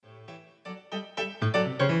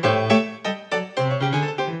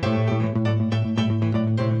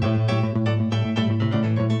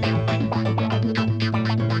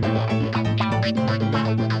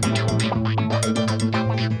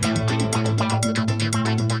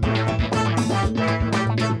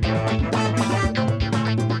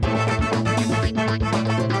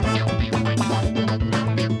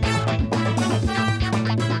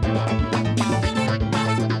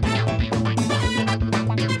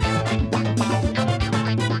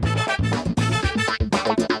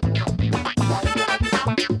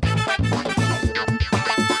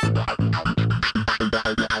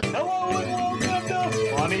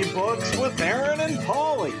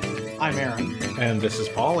And this is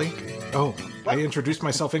Paulie. Oh, I introduced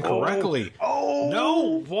myself incorrectly. Oh.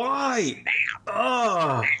 No, why?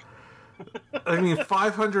 I mean,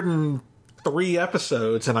 503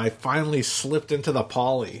 episodes, and I finally slipped into the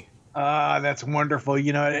Paulie. That's wonderful.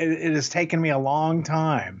 You know, it has taken me a long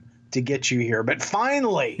time to get you here, but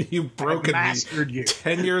finally, You've broken I've mastered me. you.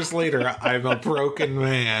 10 years later, I'm a broken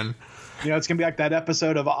man. You know, it's gonna be like that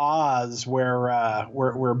episode of Oz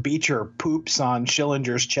where Beecher poops on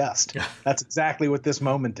Schillinger's chest. That's exactly what this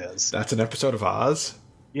moment is. That's an episode of Oz?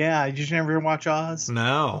 Yeah, did you never watch Oz?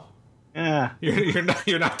 No. Yeah,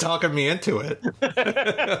 You're not talking me into it.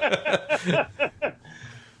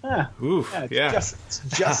 Oof, yeah. It's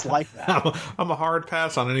just like that. I'm a hard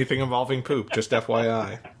pass on anything involving poop, just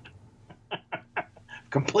FYI.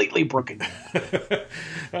 Completely broken.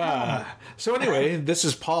 So anyway, this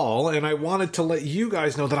is Paul, and I wanted to let you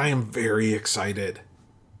guys know that I am very excited.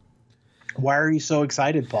 Why are you so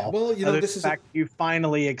excited, Paul? Well, you know, this is you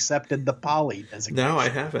finally accepted the Polly designation. No, I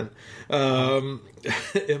haven't.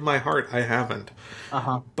 In my heart, I haven't.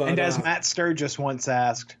 But, and as Matt Sturgis once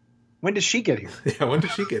asked, when does she get here? Yeah, when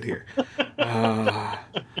does she get here?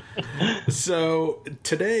 So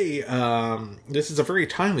today, this is a very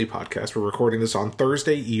timely podcast. We're recording this on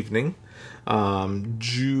Thursday evening,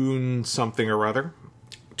 June something or other,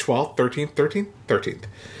 12th, 13th.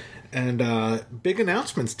 And big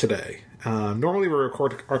announcements today. Normally we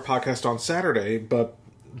record our podcast on Saturday, but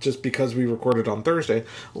just because we recorded on Thursday,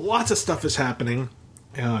 lots of stuff is happening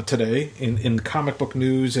today in comic book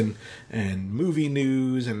news and movie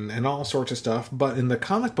news and all sorts of stuff. But in the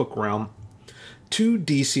comic book realm, 2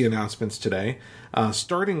 DC announcements today,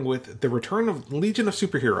 starting with the return of Legion of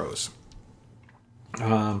Superheroes.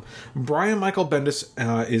 Brian Michael Bendis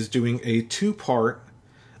is doing a 2-part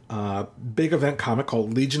big event comic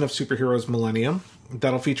called Legion of Superheroes Millennium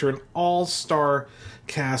that'll feature an all-star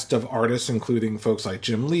cast of artists, including folks like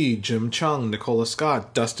Jim Lee, Jim Chung, Nicola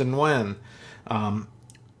Scott, Dustin Nguyen.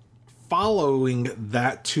 Following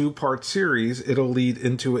that 2-part series, it'll lead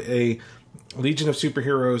into a Legion of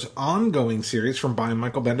Superheroes ongoing series from Brian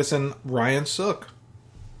Michael Bendis and Ryan Sook.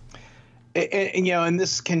 And, you know, and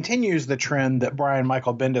this continues the trend that Brian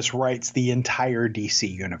Michael Bendis writes the entire DC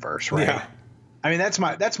universe, right? Yeah. I mean, that's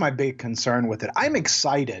my big concern with it. I'm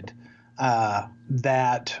excited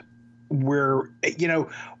that we're, you know,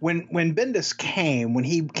 when Bendis when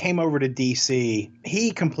he came over to DC,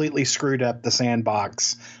 he completely screwed up the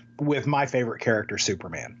sandbox with my favorite character,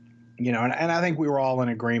 Superman. You know, and I think we were all in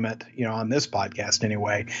agreement, you know, on this podcast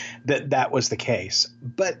anyway, that was the case.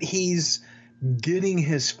 But he's getting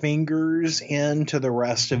his fingers into the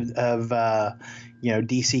rest of you know,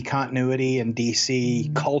 DC continuity and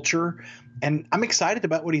DC culture. And I'm excited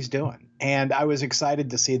about what he's doing. And I was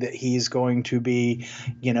excited to see that he's going to be,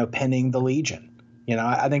 you know, penning the Legion. You know,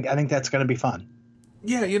 I think that's going to be fun.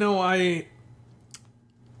 Yeah, you know, I've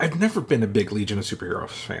never been a big Legion of Superheroes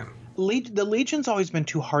fan. The Legion's always been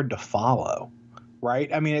too hard to follow,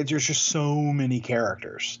 right? I mean, there's just so many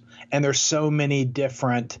characters. And there's so many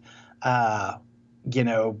different, you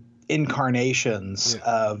know, incarnations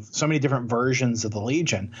of so many different versions of the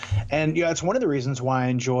Legion. And you know, it's one of the reasons why I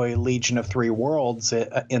enjoy Legion of Three Worlds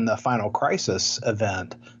in the Final Crisis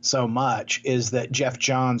event so much, is that Jeff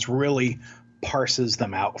Johns really parses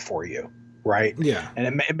them out for you, right? Yeah.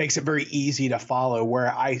 And it makes it very easy to follow,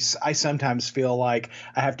 where I sometimes feel like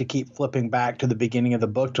I have to keep flipping back to the beginning of the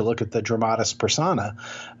book to look at the dramatis persona,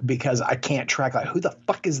 because I can't track, like, who the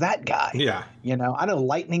fuck is that guy? Yeah. You know, I know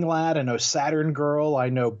Lightning Lad, I know Saturn Girl, I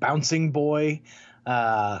know Bouncing Boy,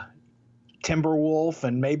 Timberwolf,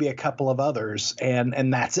 and maybe a couple of others,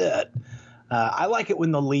 and that's it. I like it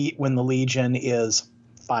when the Legion is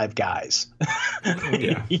 5 guys.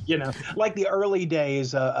 Yeah. You know, like the early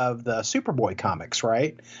days of the Superboy comics,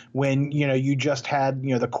 right? When, you know, you just had,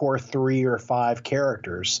 you know, the core 3 or 5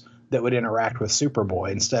 characters that would interact with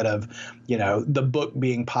Superboy, instead of, you know, the book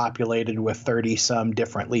being populated with 30 some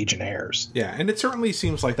different Legionnaires. Yeah, and it certainly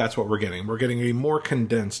seems like that's what we're getting. We're getting a more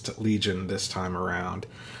condensed Legion this time around.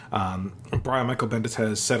 Brian Michael Bendis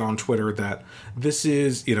has said on Twitter that this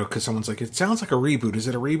is, you know, because someone's like, it sounds like a reboot. Is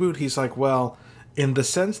it a reboot? He's like, well, in the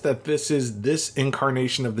sense that this is this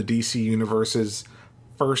incarnation of the DC Universe's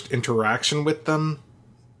first interaction with them,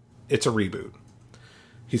 it's a reboot.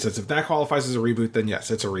 He says if that qualifies as a reboot, then yes,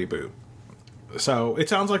 it's a reboot. So it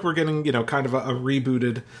sounds like we're getting, you know, kind of a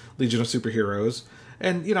rebooted Legion of Superheroes.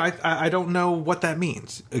 And, you know, I don't know what that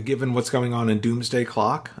means, given what's going on in Doomsday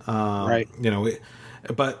Clock. Right. You know,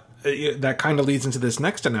 but that kind of leads into this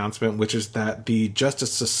next announcement, which is that the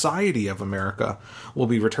Justice Society of America will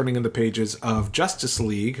be returning in the pages of Justice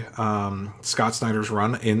League, Scott Snyder's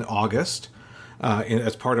run, in August.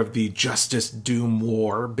 as part of the Justice Doom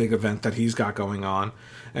War big event that he's got going on.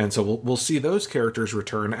 And so we'll see those characters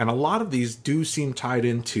return. And a lot of these do seem tied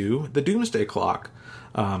into the Doomsday Clock.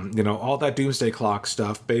 All that Doomsday Clock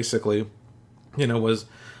stuff basically, was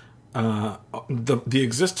the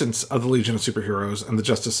existence of the Legion of Superheroes and the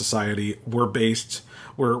Justice Society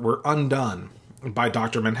were undone by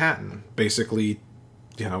Dr. Manhattan, basically,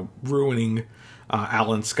 ruining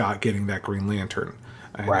Alan Scott getting that Green Lantern.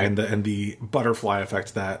 And the butterfly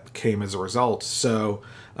effect that came as a result. So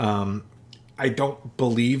I don't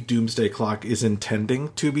believe Doomsday Clock is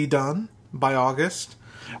intending to be done by August.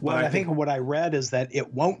 Well, I think what I read is that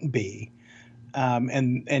it won't be.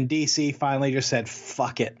 And DC finally just said,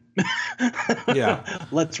 fuck it. Yeah.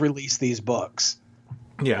 Let's release these books.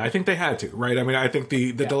 Yeah, I think they had to, right? I mean, I think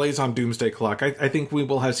the delays on Doomsday Clock, I think we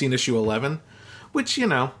will have seen issue 11, which,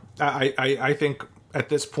 I think at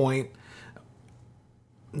this point,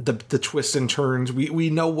 the twists and turns, we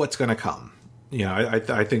know what's going to come.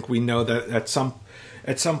 I think we know that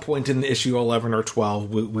at some point in issue 11 or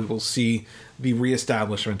 12, we will see the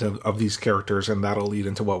reestablishment of these characters, and that'll lead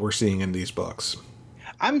into what we're seeing in these books.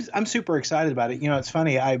 I'm super excited about it. It's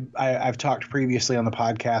funny. I've talked previously on the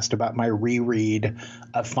podcast about my reread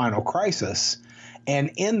of Final Crisis,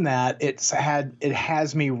 and in that it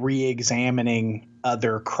has me re-examining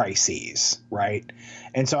other crises, right?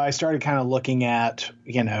 And so I started kind of looking at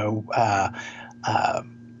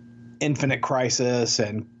Infinite Crisis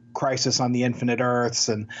and Crisis on the Infinite Earths,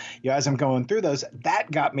 and as I'm going through those,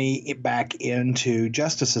 that got me back into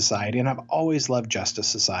Justice Society, and I've always loved Justice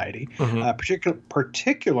Society,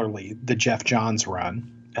 particularly the Jeff Johns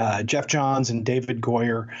run. Jeff Johns and David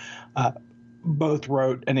Goyer both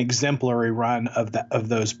wrote an exemplary run of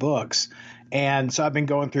those books, and so I've been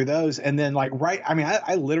going through those, and then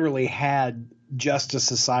I literally had Justice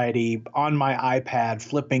Society on my iPad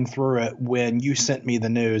flipping through it when you sent me the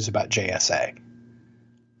news about JSA.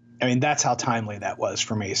 I mean, that's how timely that was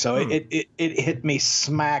for me. So it hit me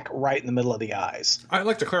smack right in the middle of the eyes. I'd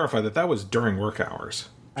like to clarify that was during work hours.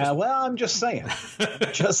 Well, I'm just saying.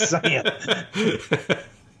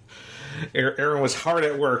 Aaron was hard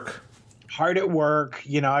at work. I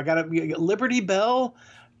got Liberty Bell.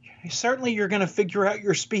 Certainly you're going to figure out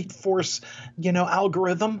your Speed Force,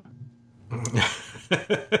 algorithm.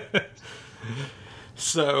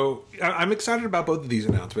 So I'm excited about both of these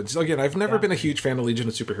announcements. Again, I've never been a huge fan of Legion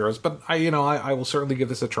of Superheroes, but I will certainly give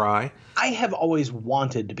this a try. I have always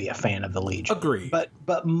wanted to be a fan of the Legion. Agreed.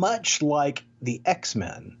 But much like the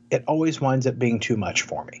X-Men, it always winds up being too much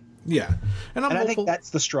for me. Yeah. And I think that's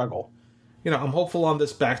the struggle. I'm hopeful on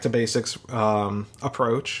this back to basics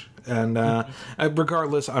approach. And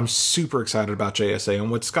regardless, I'm super excited about JSA. And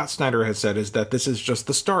what Scott Snyder has said is that this is just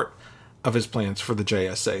the start of his plans for the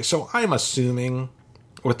JSA. So I'm assuming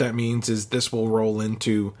what that means is this will roll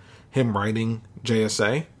into him writing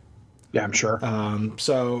JSA. Yeah, I'm sure.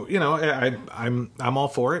 So I'm all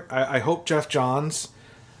for it. I hope Jeff Johns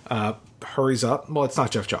hurries up. Well, it's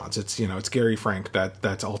not Jeff Johns. It's Gary Frank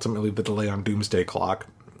that's ultimately the delay on Doomsday Clock.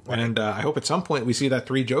 Right. And I hope at some point we see that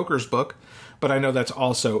 3 Jokers book. But I know that's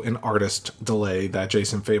also an artist delay that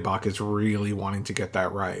Jason Fabok is really wanting to get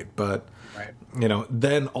that right. But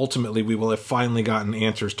then ultimately we will have finally gotten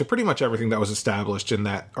answers to pretty much everything that was established in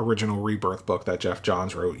that original Rebirth book that Jeff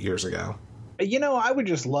Johns wrote years ago. I would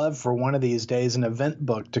just love for one of these days an event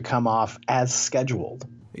book to come off as scheduled.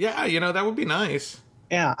 Yeah, that would be nice.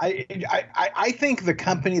 Yeah, I think the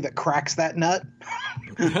company that cracks that nut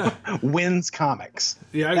wins comics.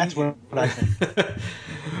 Yeah, that's what I think.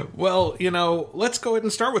 Well, let's go ahead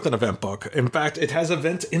and start with an event book. In fact, it has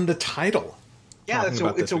event in the title. Yeah,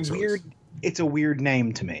 it's a weird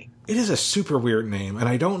name to me. It is a super weird name, and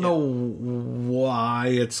I don't know why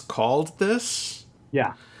it's called this.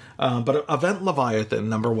 Yeah. But Event Leviathan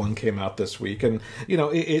 #1 came out this week, and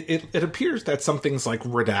it appears that something's like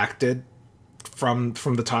redacted from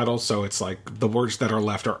the title, so it's like the words that are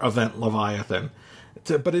left are Event Leviathan.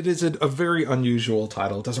 But it is a very unusual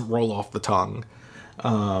title. It doesn't roll off the tongue.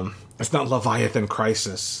 It's not Leviathan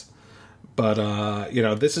Crisis. But,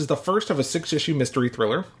 this is the first of a 6-issue mystery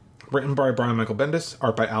thriller written by Brian Michael Bendis,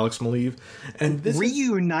 art by Alex Maleev. And this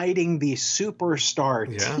reuniting the superstar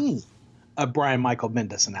team of Brian Michael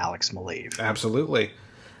Bendis and Alex Maleev. Absolutely.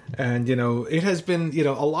 And, it has been,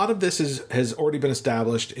 a lot of this has already been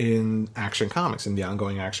established in Action Comics, in the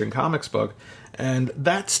ongoing Action Comics book. And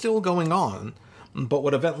that's still going on. But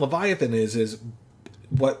what Event Leviathan is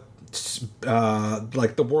what,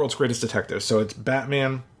 like the world's greatest detective. So it's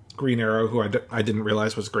Batman, Green Arrow, who I didn't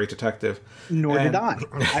realize was a great detective. Nor did I.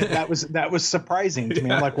 That was surprising to me.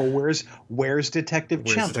 Yeah. I'm like, well, where's Detective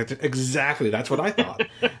Chimp? Exactly, that's what I thought.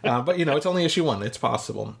 But it's only issue 1. It's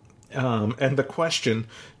possible. And the Question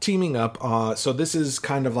teaming up. So this is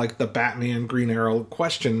kind of like the Batman Green Arrow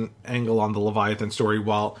Question angle on the Leviathan story,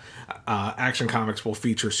 while Action Comics will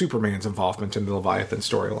feature Superman's involvement in the Leviathan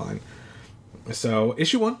storyline. So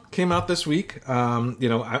issue 1 came out this week.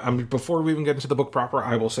 Before we even get into the book proper,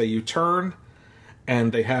 I will say you turn,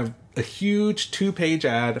 and they have a huge 2-page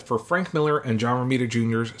ad for Frank Miller and John Romita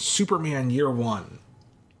Jr.'s Superman Year 1.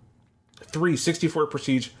 3 64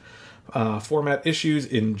 Prestige format issues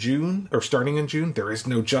in June, or starting in June. There is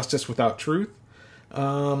no justice without truth.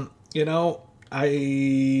 I'm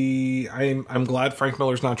glad Frank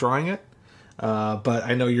Miller's not drawing it. But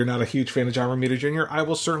I know you're not a huge fan of John Romita Jr. I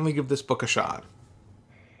will certainly give this book a shot.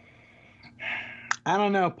 I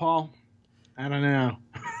don't know, Paul. I don't know.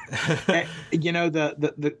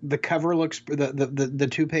 The cover looks, the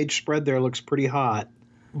 2-page spread there looks pretty hot.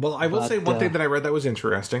 Well, I will say one thing that I read that was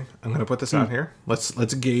interesting. I'm going to put this out here.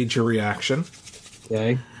 Let's gauge your reaction.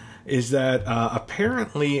 Okay. Is that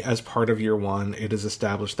apparently as part of Year 1, it is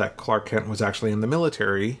established that Clark Kent was actually in the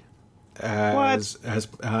military as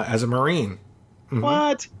a Marine. Mm-hmm.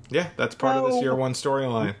 What? Yeah, that's part of this Year 1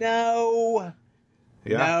 storyline. No.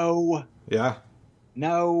 Yeah. No. Yeah.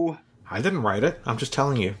 No. I didn't write it. I'm just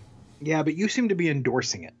telling you. Yeah, but you seem to be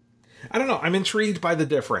endorsing it. I don't know. I'm intrigued by the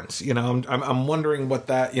difference. I'm wondering what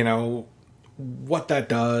that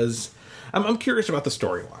does. I'm curious about the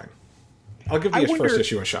storyline. I'll give the first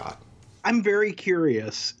issue a shot. I'm very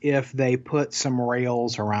curious if they put some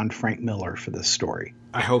rails around Frank Miller for this story.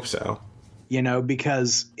 I hope so.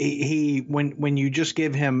 Because he when you just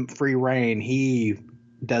give him free reign, he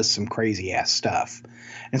does some crazy ass stuff.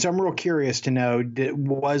 And so I'm real curious to know,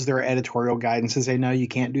 was there editorial guidance to say, no, you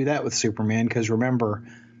can't do that with Superman? Because remember,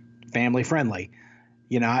 family friendly.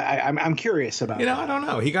 I'm curious about that. I don't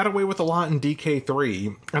know. He got away with a lot in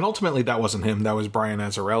DK3, and ultimately that wasn't him. That was Brian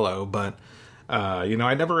Azzarello. But,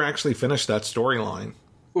 I never actually finished that storyline.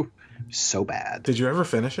 So bad. Did you ever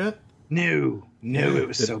finish it? No, it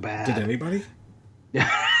was so bad. Did anybody?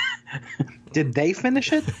 Did they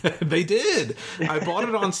finish it? They did. I bought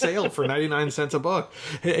it on sale for 99 cents a book.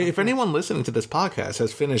 Hey, if anyone listening to this podcast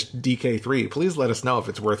has finished DK3, please let us know if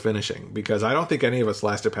it's worth finishing, because I don't think any of us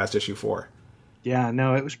lasted past issue 4. Yeah,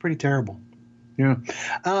 no, it was pretty terrible. Yeah.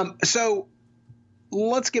 So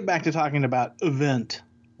let's get back to talking about Event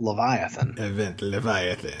Leviathan.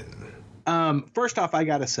 First off, I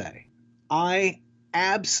got to say, I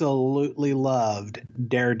absolutely loved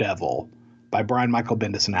Daredevil by Brian Michael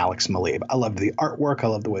Bendis and Alex Maleev. I loved the artwork. I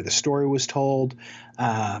loved the way the story was told.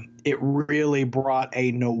 It really brought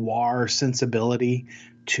a noir sensibility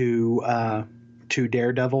to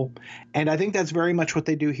Daredevil. And I think that's very much what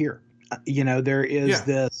they do here. There is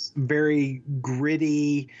this very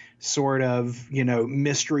gritty sort of,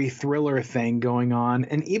 mystery thriller thing going on.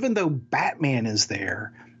 And even though Batman is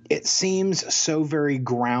there, it seems so very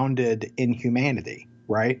grounded in humanity.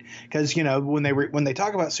 Right? Because, when they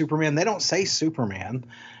talk about Superman, they don't say Superman.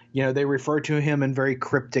 They refer to him in very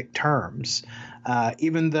cryptic terms.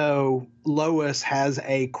 Even though Lois has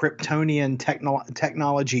a Kryptonian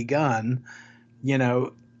technology gun,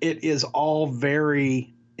 it is all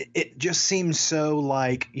very – it just seems so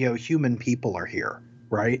like, human people are here,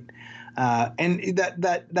 right? And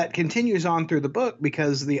that continues on through the book,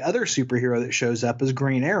 because the other superhero that shows up is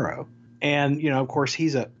Green Arrow. And, of course,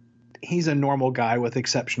 he's a normal guy with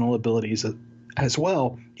exceptional abilities as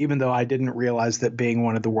well, even though I didn't realize that being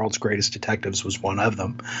one of the world's greatest detectives was one of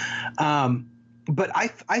them. But I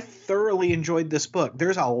thoroughly enjoyed this book.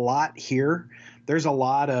 There's a lot here. There's a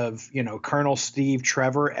lot of, Colonel Steve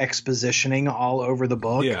Trevor expositioning all over the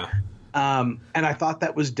book. Yeah. And I thought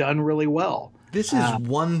that was done really well. This is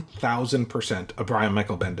 1,000% a Brian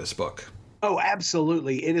Michael Bendis book. Oh,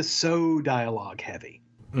 absolutely. It is so dialogue heavy.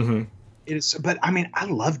 Mm-hmm. It is, but I mean, I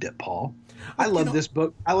loved it, Paul. I love this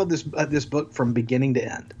book. I love this book from beginning to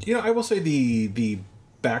end. I will say the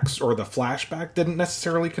backs or the flashback didn't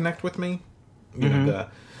necessarily connect with me.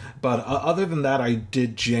 But other than that, I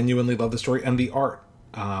did genuinely love the story, and the art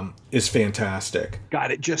is fantastic.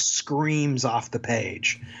 God, it just screams off the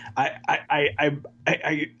page. Alex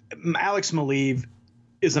Maleev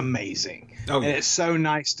is amazing, and it's so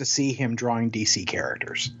nice to see him drawing DC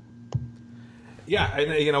characters. Yeah,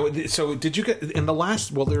 and so did you get in the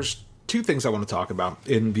last? Well, there's two things I want to talk about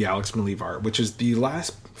in the Alex Maleev art, which is the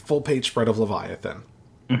last full page spread of Leviathan.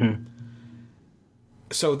 Mm-hmm.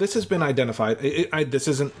 So this has been identified. This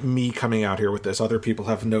isn't me coming out here with this. Other people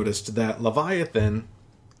have noticed that Leviathan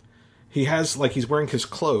he has, like, he's wearing his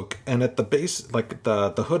cloak, and at the base, like,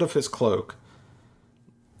 the hood of his cloak,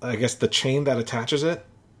 I guess the chain that attaches it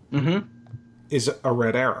is a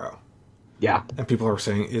red arrow. Yeah. And people are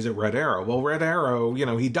saying, is it Red Arrow? Well, Red Arrow,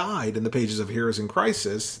 he died in the pages of Heroes in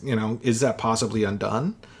Crisis. Is that possibly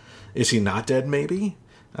undone? Is he not dead, maybe?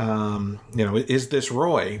 Is this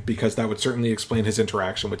Roy? Because that would certainly explain his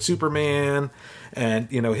interaction with Superman. And,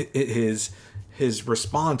 his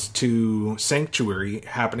response to Sanctuary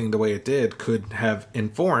happening the way it did could have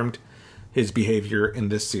informed his behavior in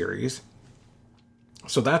this series.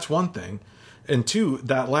 So that's one thing. And two,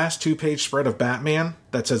 that last 2-page spread of Batman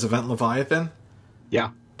that says Event Leviathan.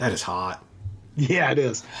 Yeah. That is hot. Yeah, it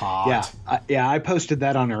is. Hot. Yeah. I posted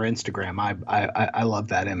that on our Instagram. I love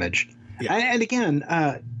that image. Yeah. And again,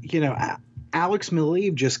 Alex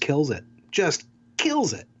Maleev just kills it. Just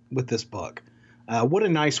kills it with this book. What a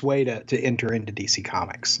nice way to enter into DC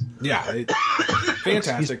Comics. Yeah.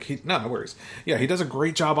 Fantastic. No worries. Yeah, he does a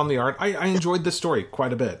great job on the art. I enjoyed this story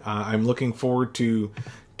quite a bit. I'm looking forward to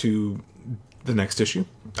the next issue,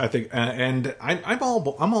 I think, and I'm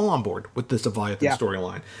all on board with this Leviathan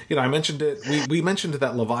storyline. I mentioned it. We mentioned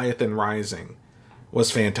that Leviathan Rising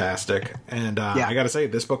was fantastic, and I got to say,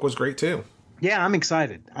 this book was great too. Yeah, I'm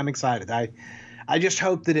excited. I just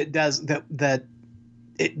hope that it does that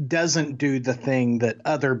it doesn't do the thing that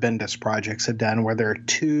other Bendis projects have done, where they're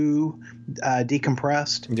too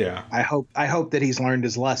decompressed. Yeah, I hope that he's learned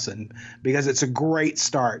his lesson, because it's a great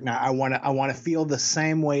start. Now I want to feel the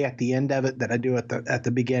same way at the end of it that I do at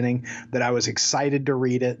the beginning. That I was excited to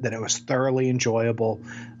read it. That it was thoroughly enjoyable.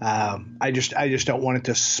 I just don't want it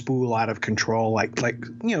to spool out of control like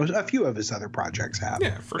a few of his other projects have.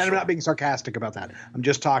 Yeah, for sure. I'm not being sarcastic about that. I'm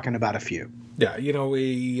just talking about a few. Yeah,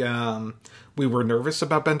 we were nervous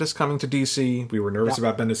about Bendis coming to DC. We were nervous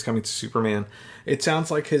about Bendis coming to Superman. It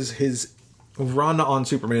sounds like his run on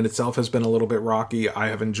Superman itself has been a little bit rocky. I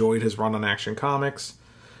have enjoyed his run on Action Comics.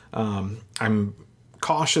 I'm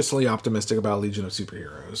cautiously optimistic about Legion of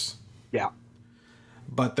Superheroes. Yeah.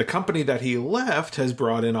 But the company that he left has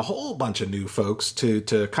brought in a whole bunch of new folks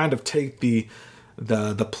to kind of take the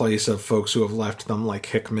place of folks who have left them, like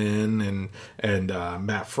Hickman and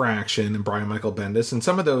Matt Fraction and Brian Michael Bendis. And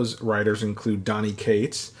some of those writers include Donny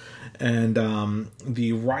Cates and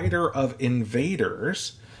the writer of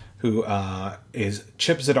Invaders, who is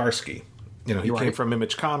Chip Zdarsky. He came from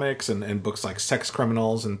Image Comics and books like Sex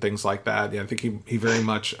Criminals and things like that. Yeah, I think he very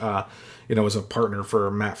much was a partner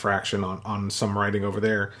for Matt Fraction on some writing over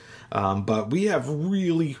there. But we have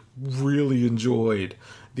really, really enjoyed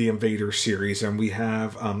the Invader series, and we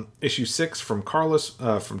have issue 6 from Chip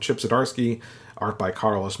Zdarsky, art by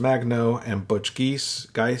Carlos Magno and Butch Geis.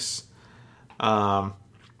 I'm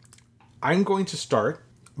going to start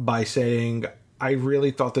by saying I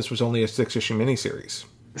really thought this was only a 6-issue miniseries.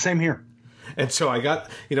 Same here. And so I got,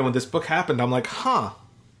 when this book happened, I'm like,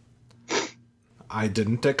 I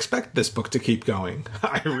didn't expect this book to keep going.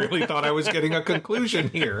 I really thought I was getting a conclusion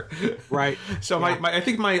here. Right. So I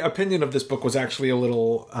think my opinion of this book was actually a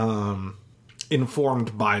little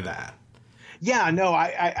informed by that. Yeah, no,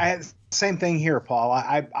 I same thing here, Paul.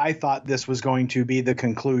 I thought this was going to be the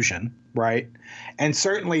conclusion, right? And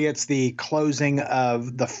certainly it's the closing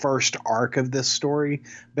of the first arc of this story,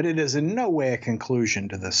 but it is in no way a conclusion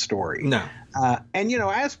to this story. No. And,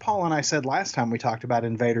 as Paul and I said last time we talked about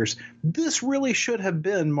Invaders, this really should have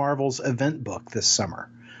been Marvel's event book this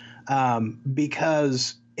summer,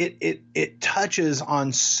 because it touches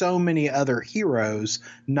on so many other heroes,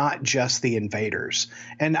 not just the Invaders.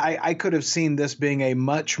 And I could have seen this being a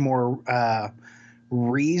much more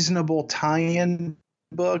reasonable tie-in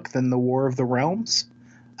book than the War of the Realms.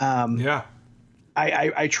 Yeah.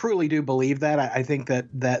 I truly do believe that. I think that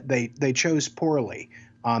they chose poorly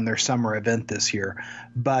on their summer event this year.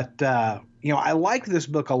 But, I liked this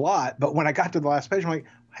book a lot. But when I got to the last page, I'm like,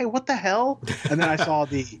 hey, what the hell? And then I saw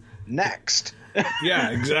the next.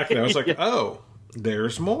 Yeah, exactly. I was like, oh,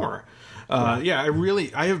 there's more.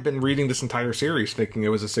 I have been reading this entire series thinking it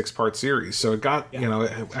was a 6-part series. So it got,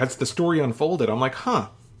 as the story unfolded, I'm like,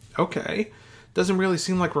 okay. Doesn't really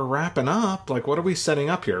seem like we're wrapping up. Like, what are we setting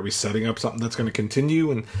up here? Are we setting up something that's going to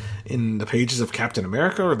continue in the pages of Captain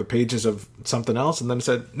America or the pages of something else? And then it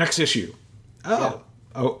said, next issue. Oh,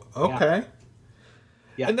 okay.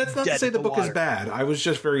 Yeah. And that's not to say the book is bad. I was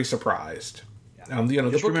just very surprised. Yeah.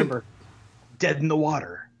 Just remember, Dead in the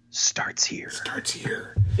Water starts here.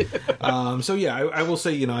 I will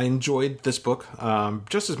say, I enjoyed this book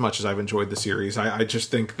just as much as I've enjoyed the series. I just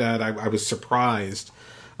think that I was surprised.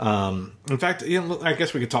 In fact, I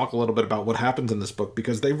guess we could talk a little bit about what happens in this book,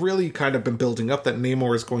 because they've really kind of been building up that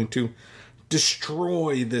Namor is going to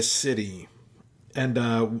destroy this city And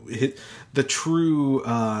the true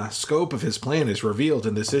scope of his plan is revealed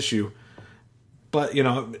in this issue, but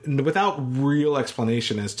without real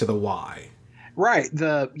explanation as to the why. Right.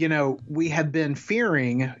 We had been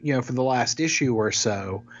fearing, for the last issue or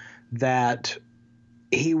so, that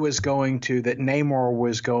Namor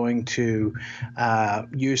was going to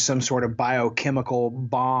use some sort of biochemical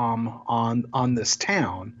bomb on this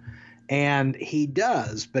town. And he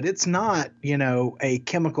does, but it's not, a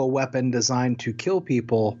chemical weapon designed to kill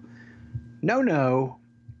people. No,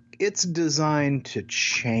 it's designed to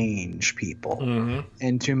change people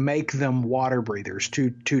and to make them water breathers,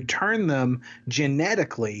 to turn them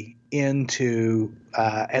genetically into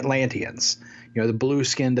Atlanteans, the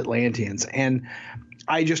blue-skinned Atlanteans. And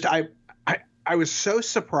I was so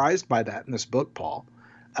surprised by that in this book, Paul.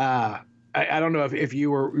 I don't know if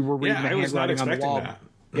you were reading the handwriting on the wall. That.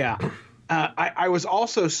 Yeah. I was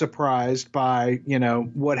also surprised by,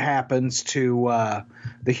 what happens to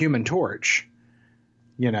the Human Torch,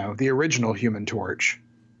 the original Human Torch.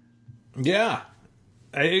 Yeah.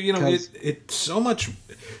 It's so much.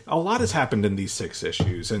 A lot has happened in these 6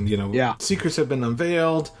 issues, and, secrets have been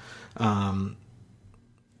unveiled. And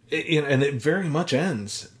it very much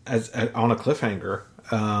ends on a cliffhanger.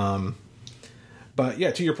 But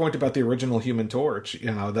yeah, to your point about the original Human Torch,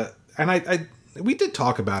 we did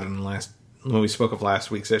talk about it when we spoke of last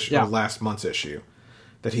week's issue, or last month's issue,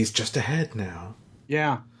 that he's just ahead now.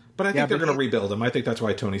 Yeah. But I think they're going to rebuild him. I think that's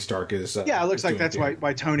why Tony Stark is. It looks like that's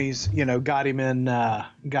why Tony's, got him in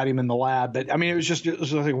the lab. But I mean, it was just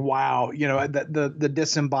like, wow, the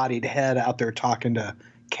disembodied head out there talking to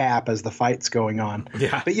Cap as the fight's going on.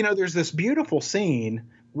 Yeah. But there's this beautiful scene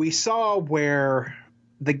we saw where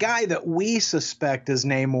the guy that we suspect is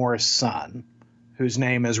Namor's son, whose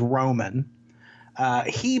name is Roman.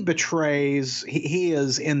 He betrays. He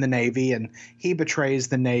is in the Navy, and he betrays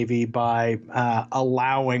the Navy by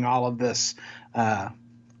allowing all this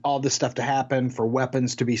stuff to happen, for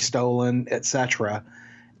weapons to be stolen, etc.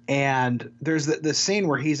 And there's the scene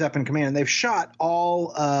where he's up in command, and they've shot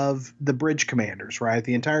all of the bridge commanders. Right,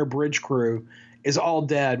 the entire bridge crew is all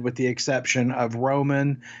dead, with the exception of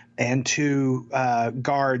Roman and 2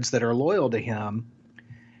 guards that are loyal to him.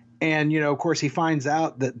 And, of course, he finds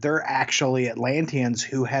out that they're actually Atlanteans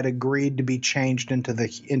who had agreed to be changed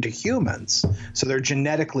into humans. So they're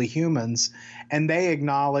genetically humans. And they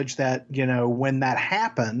acknowledge that, when that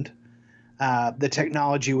happened, the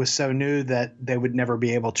technology was so new that they would never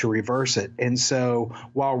be able to reverse it. And so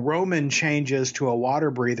while Roman changes to a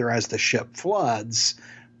water breather as the ship floods,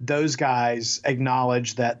 those guys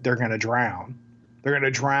acknowledge that they're going to drown. They're going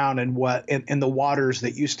to drown in the waters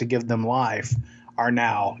that used to give them life are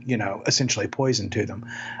now, essentially poison to them.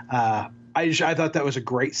 I thought that was a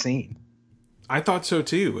great scene. I thought so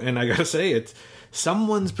too, and I gotta say,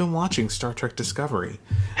 someone's been watching Star Trek Discovery,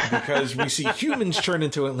 because we see humans turn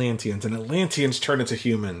into Atlanteans and Atlanteans turn into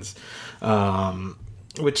humans,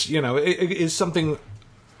 which it is something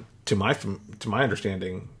to my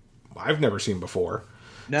understanding I've never seen before.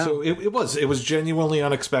 No. So it was genuinely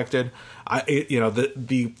unexpected.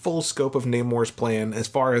 The full scope of Namor's plan, as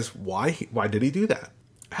far as why did he do that,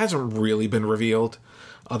 hasn't really been revealed,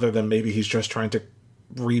 other than maybe he's just trying to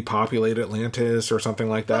repopulate Atlantis or something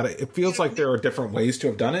like that. It feels like there are different ways to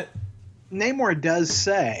have done it. Namor does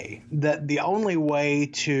say that the only way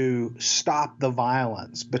to stop the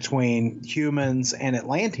violence between humans and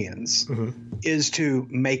Atlanteans is to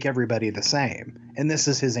make everybody the same. And this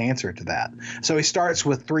is his answer to that. So he starts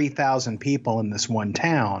with 3,000 people in this one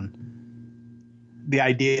town. The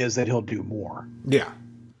idea is that he'll do more. Yeah.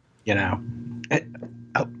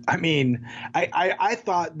 I mean, I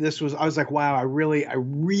thought this was, I was like, wow, I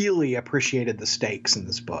really appreciated the stakes in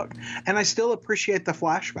this book. And I still appreciate the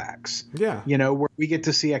flashbacks. Yeah. Where we get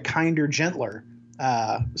to see a kinder, gentler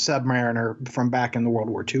Submariner from back in the World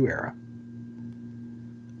War II era.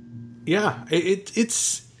 Yeah.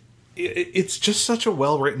 It's just such a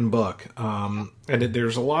well-written book. And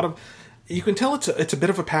there's a lot of, you can tell it's a bit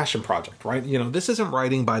of a passion project, right? This isn't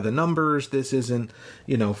writing by the numbers. This isn't,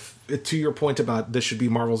 to your point about this should be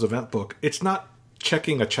Marvel's event book. It's not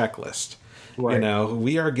checking a checklist. Right.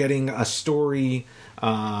 We are getting a story,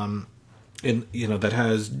 that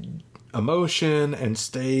has emotion and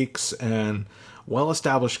stakes and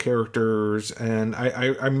well-established characters, and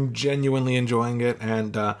I'm genuinely enjoying it.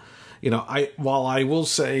 And while I will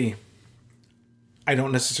say, I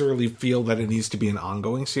don't necessarily feel that it needs to be an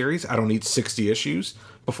ongoing series. I don't need 60 issues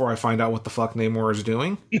before I find out what the fuck Namor is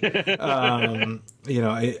doing. But you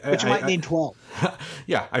might need 12.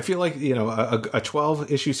 Yeah, I feel like, a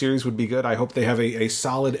 12-issue series would be good. I hope they have a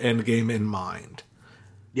solid end game in mind.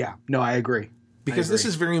 Yeah, no, I agree. because this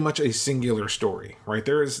is very much a singular story, right?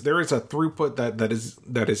 There is a throughput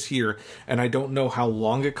that is here, and I don't know how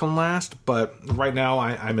long it can last, but right now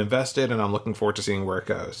I'm invested and I'm looking forward to seeing where it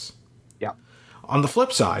goes. Yeah. On the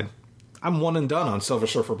flip side, I'm one and done on Silver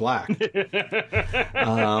Surfer Black.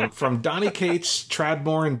 From Donny Cates, Tradd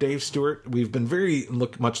Moore, and Dave Stewart, we've been very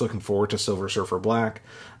much looking forward to Silver Surfer Black.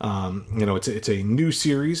 It's a new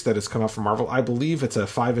series that has come out from Marvel. I believe it's a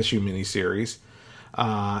 5-issue miniseries.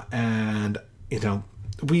 And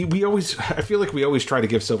we always, I feel like we always try to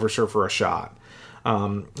give Silver Surfer a shot.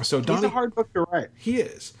 He's a hard book to write. He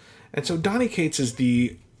is. And so Donny Cates is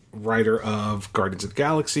the writer of Guardians of the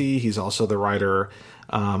Galaxy. He's also the writer,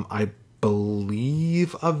 I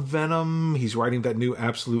believe, of Venom. He's writing that new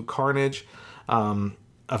Absolute Carnage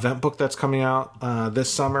event book that's coming out this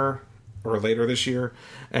summer or later this year.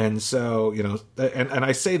 And so, and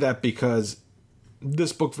I say that because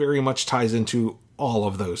this book very much ties into all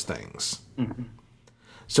of those things. Mm-hmm.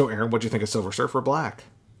 So, Aaron, what do you think of Silver Surfer Black?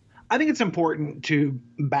 I think it's important to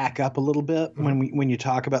back up a little bit when you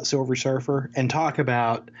talk about Silver Surfer and talk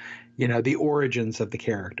about, the origins of the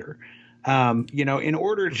character. In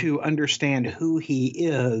order to understand who he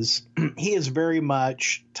is very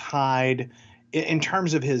much tied in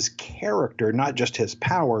terms of his character, not just his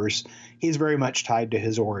powers. He's very much tied to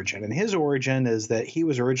his origin. And his origin is that he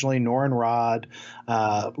was originally Norrin Radd,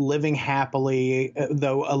 living happily,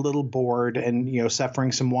 though a little bored and,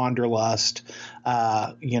 suffering some wanderlust,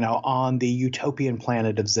 on the utopian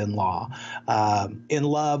planet of Zenn-La, in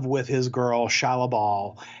love with his girl,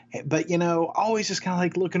 Shalla-Bal. But, always just kind of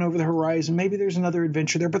like looking over the horizon. Maybe there's another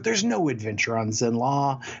adventure there, but there's no adventure on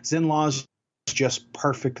Zenn-La. Zenn-La's just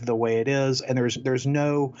perfect the way it is, and there's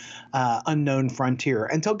no unknown frontier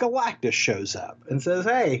until Galactus shows up and says,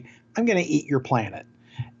 hey, I'm going to eat your planet.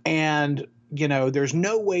 And there's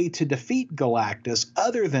no way to defeat Galactus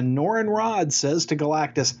other than Norrin Radd says to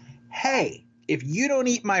Galactus, hey, if you don't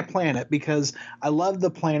eat my planet, because I love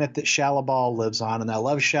the planet that Shalla-Bal lives on and I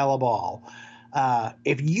love Shalla-Bal,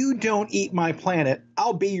 if you don't eat my planet,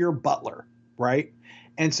 I'll be your butler, right?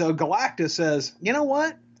 And so Galactus says, you know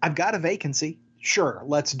what? I've got a vacancy. Sure,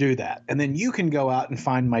 let's do that. And then you can go out and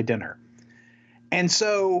find my dinner. And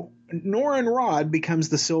so Norrin Radd becomes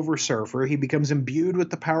the Silver Surfer. He becomes imbued with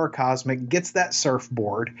the power cosmic, gets that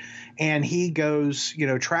surfboard, and he goes,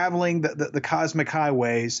 traveling the cosmic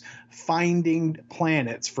highways, finding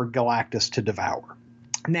planets for Galactus to devour.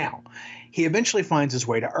 Now, he eventually finds his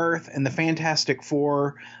way to Earth, and the Fantastic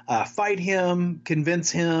Four fight him, convince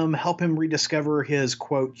him, help him rediscover his,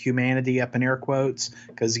 quote, humanity, up in air quotes,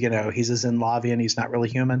 because, he's a Zenn-Lavian, he's not really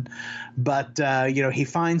human. But, he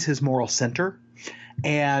finds his moral center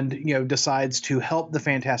and, decides to help the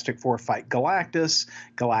Fantastic Four fight Galactus.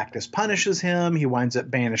 Galactus punishes him. He winds up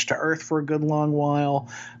banished to Earth for a good long while.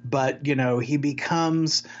 But, he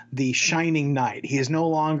becomes the Shining Knight. He is no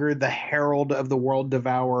longer the herald of the world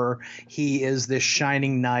devourer. He is this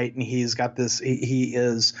shining knight, and he's got this, he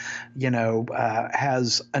is,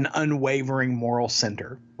 has an unwavering moral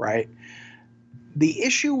center, right? The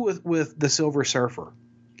issue with the Silver Surfer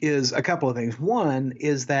is a couple of things. One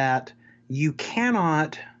is that you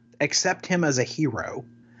cannot accept him as a hero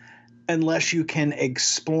unless you can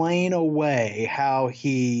explain away how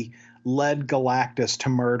he led Galactus to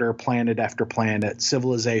murder planet after planet,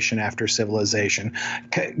 civilization after civilization,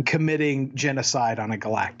 committing genocide on a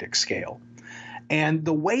galactic scale. And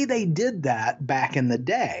the way they did that back in the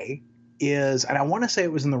day is, and I want to say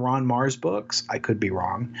it was in the Ron Marz books. I could be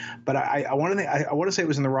wrong, but I want to say it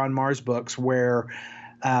was in the Ron Marz books where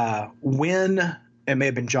when – it may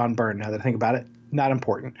have been John Byrne, now that I think about it. Not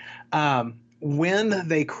important. When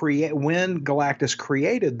Galactus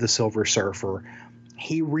created the Silver Surfer,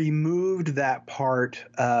 he removed that part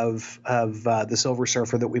of the Silver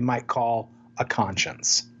Surfer that we might call a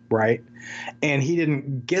conscience, right? And he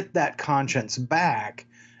didn't get that conscience back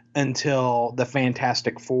until the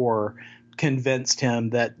Fantastic Four convinced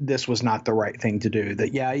him that this was not the right thing to do.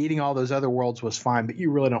 That, yeah, eating all those other worlds was fine, but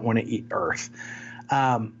you really don't want to eat Earth.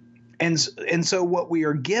 And so what we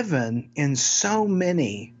are given in so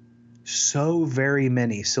very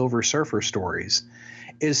many Silver Surfer stories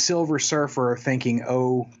is Silver Surfer thinking,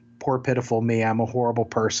 oh, poor pitiful me, I'm a horrible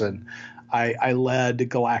person. I led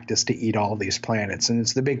Galactus to eat all these planets. And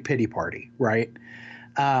it's the big pity party, right?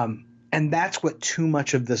 And that's what too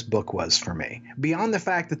much of this book was for me. Beyond the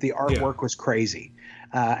fact that the artwork was crazy.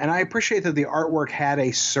 And I appreciate that the artwork had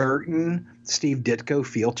a certain Steve Ditko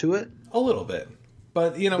feel to it. A little bit.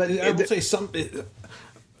 But, I will say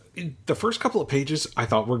the first couple of pages I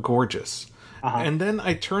thought were gorgeous. Uh-huh. And then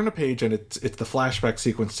I turn a page and it's the flashback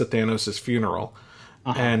sequence to Thanos' funeral.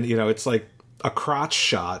 Uh-huh. And, it's like a crotch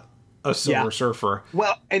shot a Silver Surfer.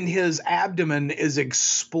 Well, and his abdomen is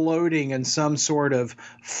exploding in some sort of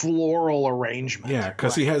floral arrangement. Yeah,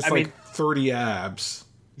 because he has 30 abs.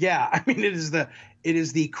 Yeah, I mean it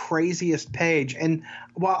is the craziest page. And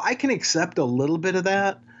while I can accept a little bit of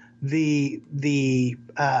that, the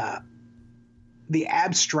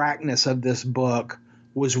abstractness of this book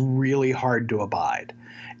was really hard to abide.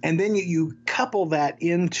 And then you couple that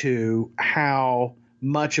into how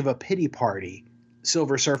much of a pity party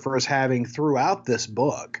Silver Surfer is having throughout this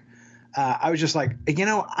book. I was just like,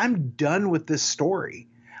 I'm done with this story.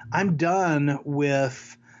 I'm done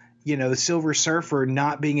with, the Silver Surfer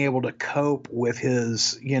not being able to cope with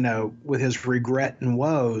his regret and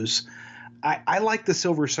woes. I like the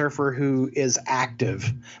Silver Surfer who is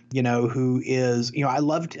active, who is, I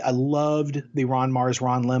loved the Ron Mars,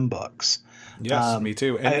 Ron Lim books. Yes, me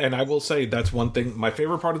too. And I will say that's one thing. My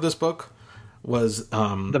favorite part of this book was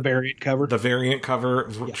the variant cover. The variant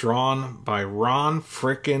cover drawn by Ron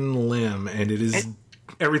frickin' Lim, and it is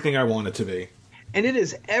everything I want it to be. And it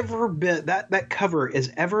is that cover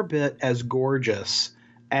is every bit as gorgeous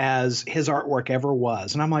as his artwork ever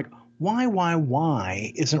was. And I'm like,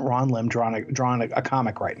 why isn't Ron Lim drawing a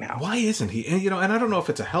comic right now? Why isn't he? And, and I don't know if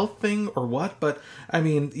it's a health thing or what, but I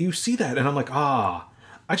mean, you see that and I'm like, I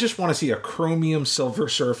just want to see a chromium Silver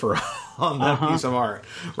Surfer on that piece of art,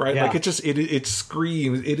 right? Yeah. Like it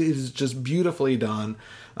screams. It is just beautifully done.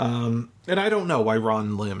 And I don't know why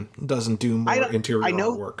Ron Lim doesn't do more interior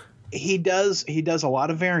artwork. He does a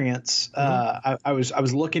lot of variants. I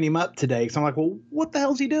was looking him up today because I'm like, well, what the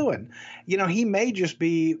hell's he doing? He may just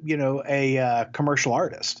be a commercial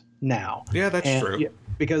artist now. Yeah, that's true.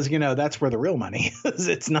 Because that's where the real money is.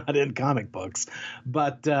 It's not in comic books.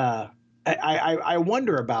 But I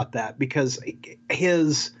wonder about that because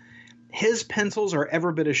his pencils are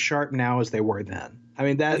every bit as sharp now as they were then. I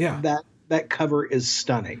mean that cover is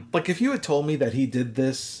stunning. Like if you had told me that he did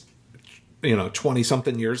this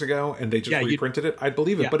 20-something years ago, and they just reprinted it, I'd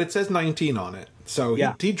believe it. Yeah. But it says 19 on it, so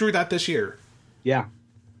he drew that this year. Yeah,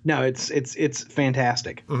 no, it's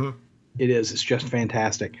fantastic. Mm-hmm. It is. It's just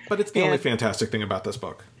fantastic. But it's the only fantastic thing about this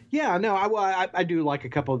book. Yeah, no, I do like a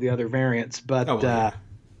couple of the other variants, but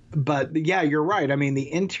but yeah, you're right. I mean,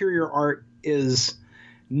 the interior art is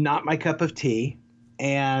not my cup of tea,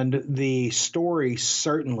 and the story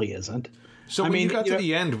certainly isn't. So when you got to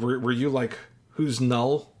the end, were you like, who's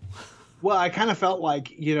Null? Well, I kind of felt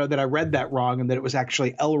like, that I read that wrong and that it was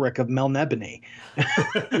actually Elric of Melnibone.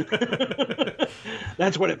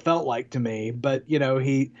 That's what it felt like to me. But,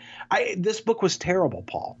 this book was terrible,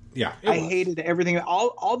 Paul. Yeah. I hated everything.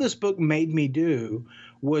 All this book made me do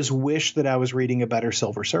was wish that I was reading a better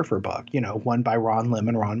Silver Surfer book, one by Ron Lim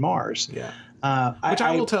and Ron Mars. Yeah. Which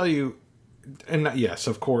I will tell you, and yes,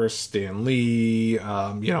 of course, Stan Lee,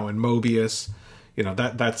 and Mobius,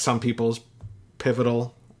 that's some people's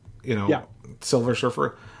pivotal Silver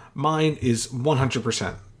Surfer. Mine is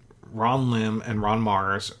 100% Ron Lim and Ron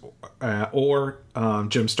Mars, or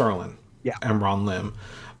Jim Starlin and Ron Lim.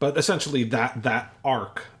 But essentially that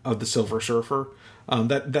arc of the Silver Surfer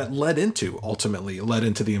that ultimately led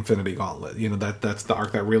into the Infinity Gauntlet. That's the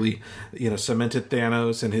arc that really cemented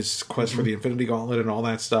Thanos and his quest for the Infinity Gauntlet and all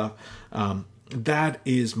that stuff. That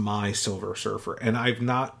is my Silver Surfer, and I've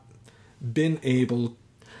not been able.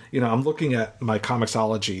 I'm looking at my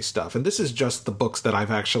Comixology stuff, and this is just the books that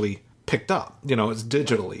I've actually picked up. It's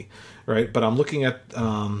digitally, right? But I'm looking at,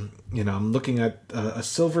 a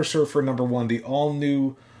Silver Surfer #1, the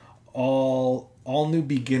all new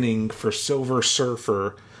beginning for Silver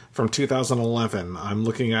Surfer from 2011. I'm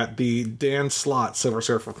looking at the Dan Slott Silver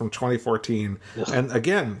Surfer from 2014, and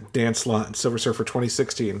again Dan Slott Silver Surfer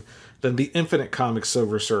 2016. Then the Infinite Comics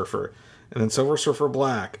Silver Surfer. And then Silver Surfer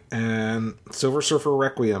Black, and Silver Surfer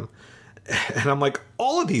Requiem. And I'm like,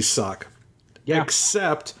 all of these suck. Yeah.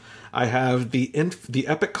 Except I have the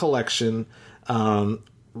Epic Collection, Ron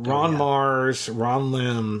Mars, Ron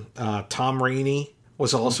Lim, Tom Rainey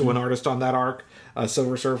was also an artist on that arc,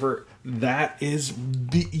 Silver Surfer. That is,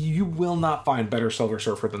 you will not find better Silver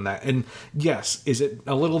Surfer than that. And yes, is it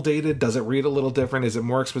a little dated? Does it read a little different? Is it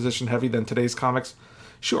more exposition heavy than today's comics?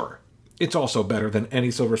 Sure. It's also better than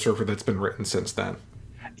any Silver Surfer that's been written since then.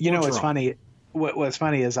 What's funny? What's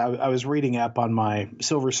funny is I was reading up on my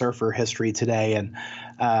Silver Surfer history today, and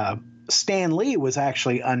Stan Lee was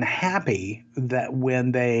actually unhappy that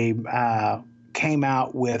when they came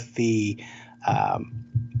out with the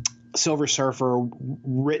Silver Surfer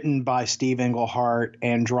written by Steve Englehart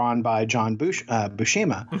and drawn by John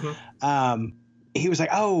Buscema, he was like,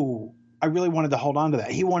 oh, I really wanted to hold on to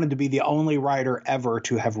that. He wanted to be the only writer ever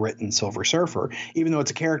to have written Silver Surfer, even though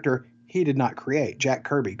it's a character he did not create. Jack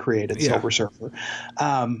Kirby created Silver Surfer.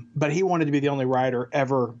 But he wanted to be the only writer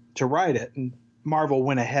ever to write it. And Marvel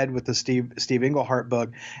went ahead with the Steve Englehart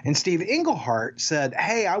book. And Steve Englehart said,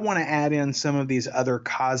 hey, I want to add in some of these other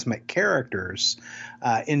cosmic characters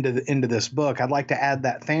into this book. I'd like to add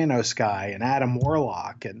that Thanos guy and Adam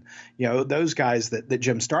Warlock and, those guys that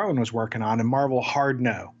Jim Starlin was working on. And Marvel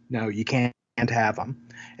no, you can't have them.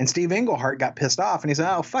 And Steve Englehart got pissed off and he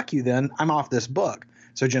said, oh, fuck you then. I'm off this book.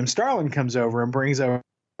 So Jim Starlin comes over and brings over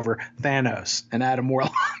Thanos and Adam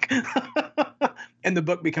Warlock. And the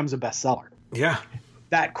book becomes a bestseller. Yeah.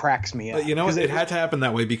 That cracks me up. But it had to happen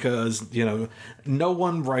that way because, no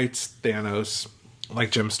one writes Thanos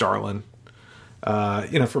like Jim Starlin,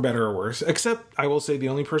 for better or worse. Except, I will say, the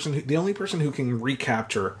only person who can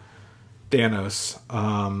recapture Thanos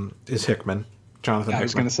is Hickman, Jonathan Hickman. I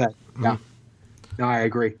was going to say, yeah. No, I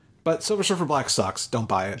agree. But Silver Surfer Black sucks. Don't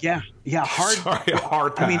buy it. Yeah,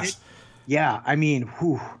 hard pass.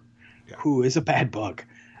 Who is a bad book.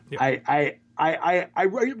 Yeah. I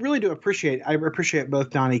really do appreciate. I appreciate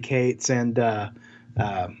both Donny Cates and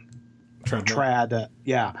Trad.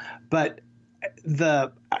 But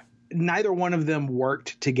neither one of them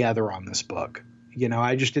worked together on this book.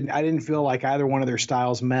 I didn't feel like either one of their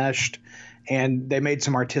styles meshed, and they made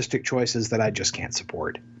some artistic choices that I just can't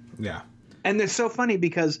support. Yeah. And it's so funny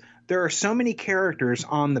because there are so many characters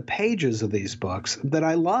on the pages of these books that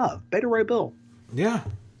I love. Beta Ray Bill. Yeah.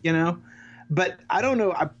 But I don't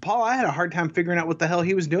know, Paul, I had a hard time figuring out what the hell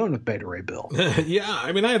he was doing with Beta Ray Bill. Yeah,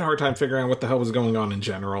 I mean, I had a hard time figuring out what the hell was going on in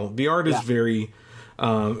general. The art is very...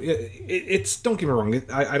 it's don't get me wrong,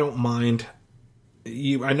 I don't mind...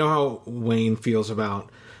 I know how Wayne feels about,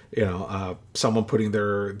 someone putting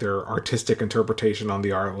their artistic interpretation on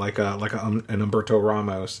the art, like an Umberto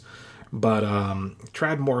Ramos. But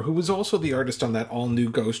Trad Moore, who was also the artist on that all-new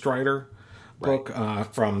Ghost Rider book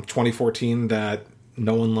from 2014 that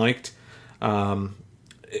no one liked...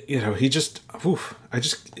 he just,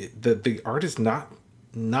 the art is not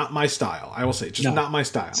my style. I will say, not my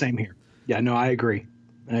style. Same here. Yeah, no, I agree.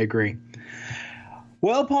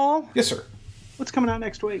 Well, Paul. Yes, sir. What's coming out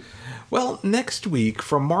next week? Well, next week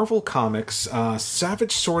from Marvel Comics,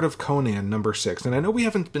 Savage Sword of Conan #6. And I know we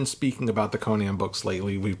haven't been speaking about the Conan books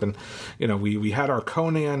lately. We've been, we had our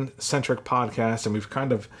Conan-centric podcast, and we've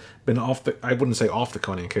kind of been I wouldn't say off the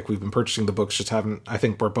Conan kick. We've been purchasing the books, I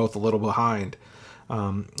think we're both a little behind.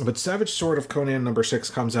 But Savage Sword of Conan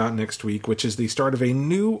 #6 comes out next week, which is the start of a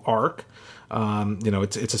new arc.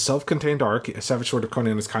 It's a self-contained arc. Savage Sword of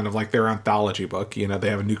Conan is kind of like their anthology book. They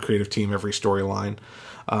have a new creative team every storyline.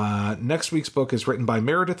 Next week's book is written by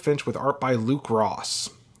Meredith Finch with art by Luke Ross.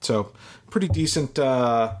 So pretty decent,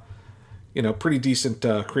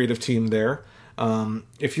 creative team there.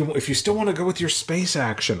 If you still want to go with your space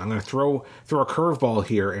action, I'm going to throw a curveball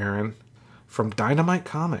here, Aaron, from Dynamite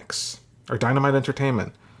Comics or Dynamite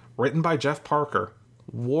Entertainment, written by Jeff Parker.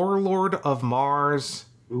 Warlord of Mars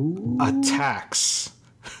Attacks.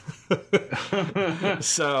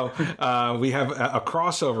 So we have a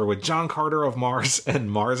crossover with John Carter of Mars and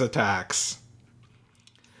Mars Attacks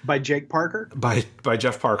by Jake Parker, by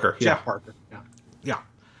Jeff Parker. Jeff Parker. Yeah.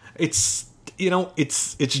 It's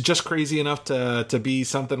it's just crazy enough to be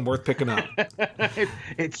something worth picking up.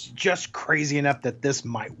 It's just crazy enough that this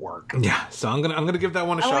might work. Yeah. So I'm gonna give that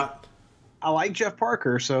one a shot. I like Jeff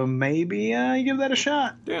Parker, so maybe you give that a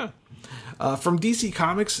shot. Yeah. From DC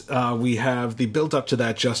Comics, we have the build-up to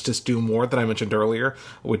that Justice Doom War that I mentioned earlier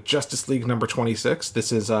with Justice League #26.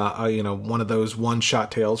 This is, one of those one-shot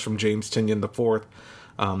tales from James Tynion IV,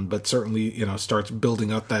 but certainly, starts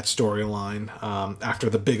building up that storyline after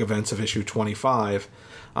the big events of issue 25.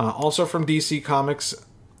 Also from DC Comics,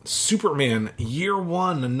 Superman Year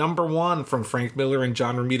One, #1 from Frank Miller and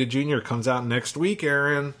John Romita Jr. comes out next week,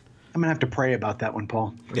 Aaron. I'm going to have to pray about that one,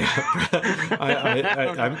 Paul. Yeah,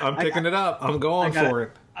 I'm picking it up. I'm going for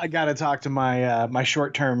it. I got to talk to my my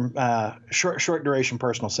short duration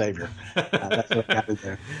personal savior. That's what I got to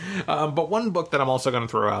do. But one book that I'm also going to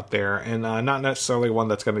throw out there, and not necessarily one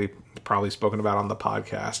that's going to be probably spoken about on the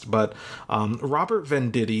podcast, but Robert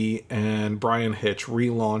Venditti and Brian Hitch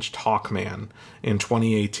relaunched Hawkman in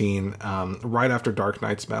 2018, right after Dark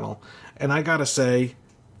Knight's Metal. And I got to say,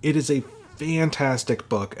 it is a fantastic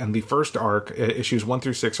book, and the first arc, issues 1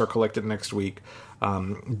 through 6, are collected next week.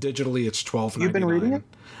 Digitally, it's $12.99. You've been reading it?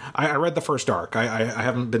 I read the first arc. I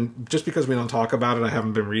haven't been, just because we don't talk about it, I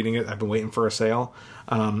haven't been reading it. I've been waiting for a sale.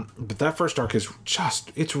 But that first arc is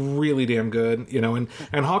it's really damn good, and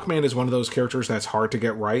Hawkman is one of those characters that's hard to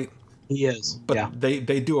get right. He is. But yeah.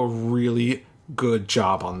 they do a really good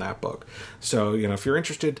job on that book. So, if you're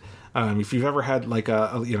interested, if you've ever had like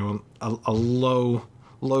a low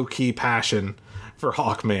low-key passion for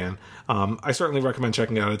Hawkman. I certainly recommend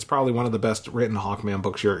checking it out. It's probably one of the best written Hawkman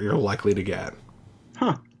books you're likely to get.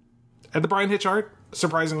 Huh. And the Brian Hitch art,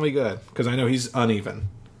 surprisingly good, because I know he's uneven.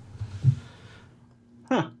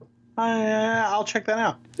 Huh. I'll check that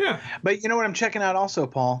out. Yeah. But you know what I'm checking out also,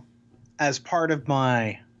 Paul? As part of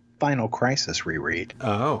my Final Crisis reread.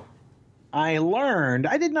 Oh. I learned,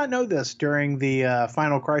 I did not know this during the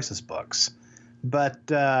Final Crisis books, but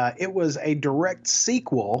it was a direct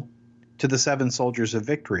sequel to The Seven Soldiers of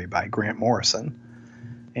Victory by Grant Morrison.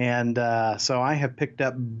 And so I have picked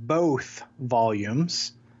up both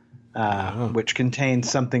volumes, which contain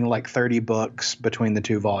something like 30 books between the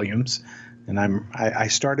two volumes. And I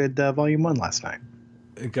started volume 1 last night.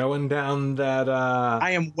 Going down that...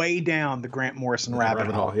 I am way down the Grant Morrison rabbit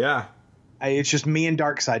hole. Yeah. It's just me and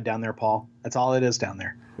Darkseid down there, Paul. That's all it is down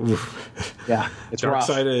there. Yeah, it's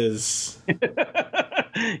Darkseid is...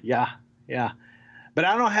 Yeah. But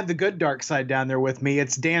I don't have the good Darkseid down there with me.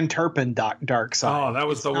 It's Dan Turpin Darkseid. Oh, that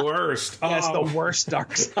was the worst. Yeah, it's the worst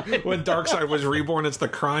Darkseid. When Darkseid was reborn, it's the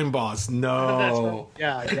crime boss. No.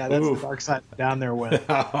 That's the Darkseid down there with.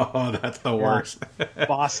 Oh, that's the worst.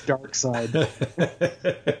 Boss Darkseid.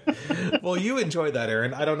 Well, you enjoyed that,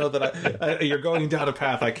 Aaron. I don't know that you're going down a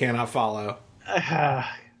path I cannot follow.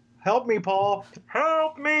 Help me, Paul.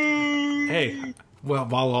 Help me. Hey, well,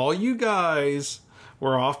 while all you guys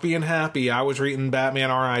were off being happy, I was reading Batman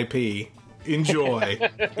R.I.P. Enjoy.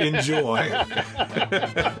 Enjoy.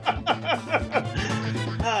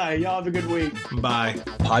 Y'all have a good week. Bye.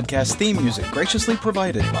 Podcast theme music graciously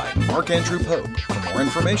provided by Mark Andrew Pope. For more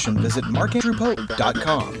information, visit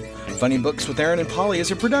markandrewpope.com. Funny Books with Aaron and Polly is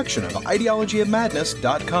a production of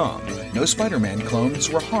ideologyofmadness.com. No Spider-Man clones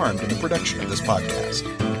were harmed in the production of this podcast.